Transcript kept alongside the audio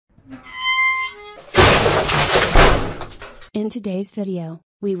In today's video,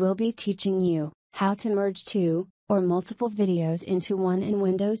 we will be teaching you how to merge two or multiple videos into one in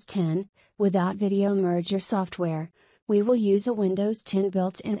Windows 10 without Video Merger software. We will use a Windows 10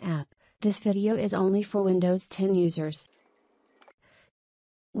 built-in app. This video is only for Windows 10 users.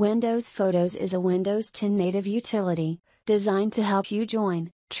 Windows Photos is a Windows 10 native utility designed to help you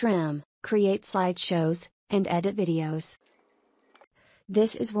join, trim, create slideshows, and edit videos.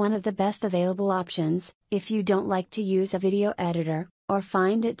 This is one of the best available options if you don't like to use a video editor, or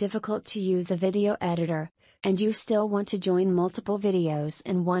find it difficult to use a video editor, and you still want to join multiple videos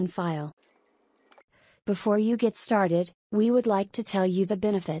in one file. Before you get started, we would like to tell you the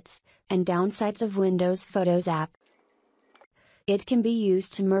benefits and downsides of Windows Photos app. It can be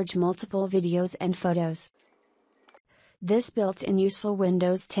used to merge multiple videos and photos. This built-in useful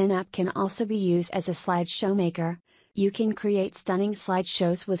Windows 10 app can also be used as a slideshow maker. You can create stunning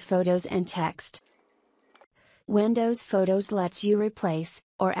slideshows with photos and text. Windows Photos lets you replace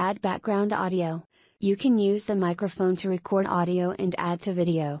or add background audio. You can use the microphone to record audio and add to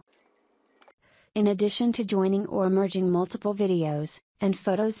video. In addition to joining or merging multiple videos and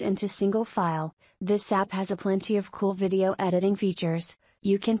photos into single file, this app has plenty of cool video editing features.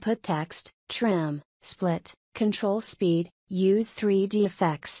 You can put text, trim, split, control speed, use 3D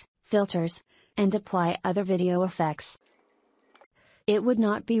effects, filters, and apply other video effects. It would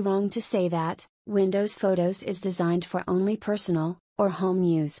not be wrong to say that Windows Photos is designed for only personal or home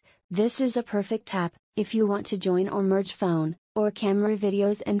use. This is a perfect app if you want to join or merge phone or camera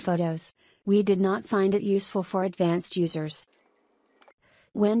videos and photos. We did not find it useful for advanced users.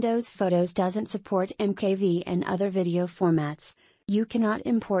 Windows Photos doesn't support MKV and other video formats. You cannot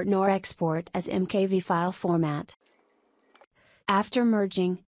import nor export as MKV file format. After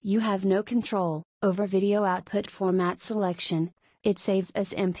merging, you have no control over video output format selection. It saves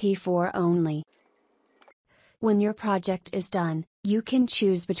as MP4 only. When your project is done, you can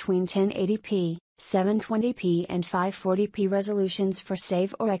choose between 1080p, 720p and 540p resolutions for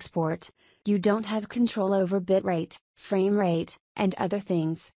save or export. You don't have control over bitrate, frame rate, and other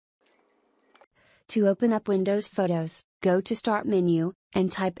things. To open up Windows Photos, go to Start menu,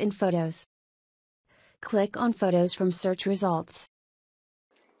 and type in Photos. Click on Photos from search results.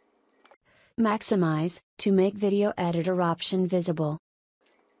 Maximize, to make video editor option visible.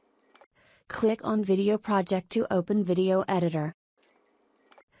 Click on Video Project to open video editor.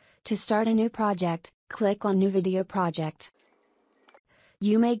 To start a new project, click on New Video Project.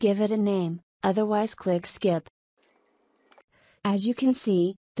 You may give it a name, otherwise click Skip. As you can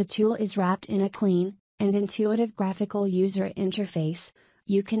see, the tool is wrapped in a clean and intuitive graphical user interface.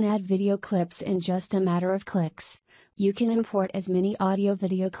 You can add video clips in just a matter of clicks. You can import as many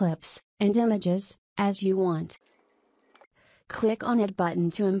audio-video clips and images as you want. Click on Add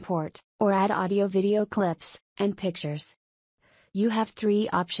button to import or add audio-video clips and pictures. You have three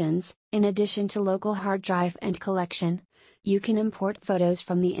options. In addition to local hard drive and collection, you can import photos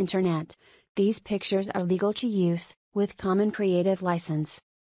from the internet. These pictures are legal to use, with Common Creative License.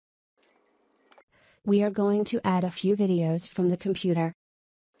 We are going to add a few videos from the computer.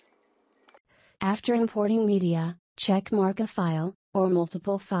 After importing media, check mark a file, or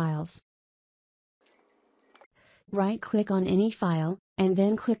multiple files. Right-click on any file, and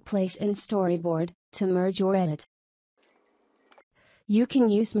then click Place in Storyboard, to merge or edit. You can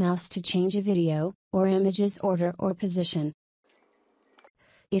use mouse to change a video, or image's order or position.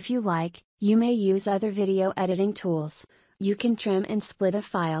 If you like, you may use other video editing tools. You can trim and split a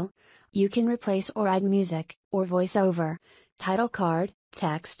file. You can replace or add music, or voiceover, title card,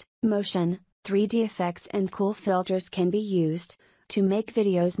 text, motion, 3D effects and cool filters can be used to make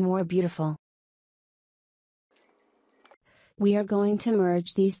videos more beautiful. We are going to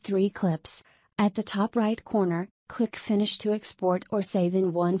merge these three clips. At the top right corner, click Finish to export or save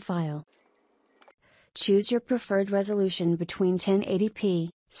in one file. Choose your preferred resolution between 1080p,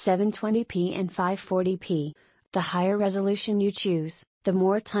 720p and 540p. The higher resolution you choose, the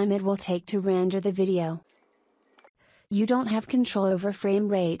more time it will take to render the video. You don't have control over frame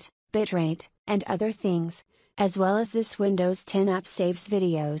rate, bitrate, and other things, as well as this Windows 10 app saves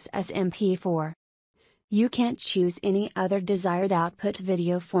videos as MP4. You can't choose any other desired output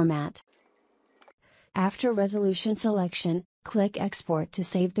video format. After resolution selection, click Export to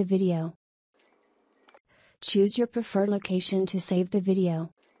save the video. Choose your preferred location to save the video.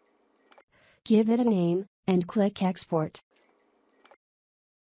 Give it a name, and click Export.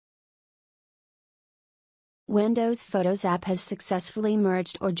 Windows Photos app has successfully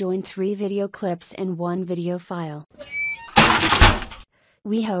merged or joined 3 video clips in one video file.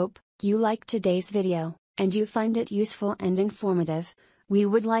 We hope you liked today's video, and you find it useful and informative. We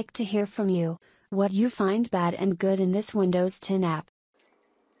would like to hear from you, what you find bad and good in this Windows 10 app.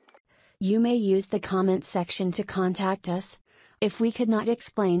 You may use the comment section to contact us, if we could not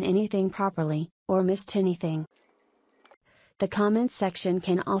explain anything properly, or missed anything. The comments section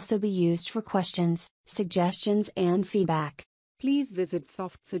can also be used for questions, suggestions and feedback. Please visit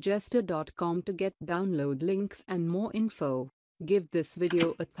softsuggester.com to get download links and more info. Give this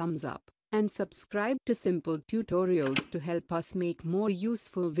video a thumbs up, and subscribe to Simple Tutorials to help us make more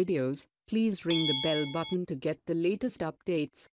useful videos. Please ring the bell button to get the latest updates.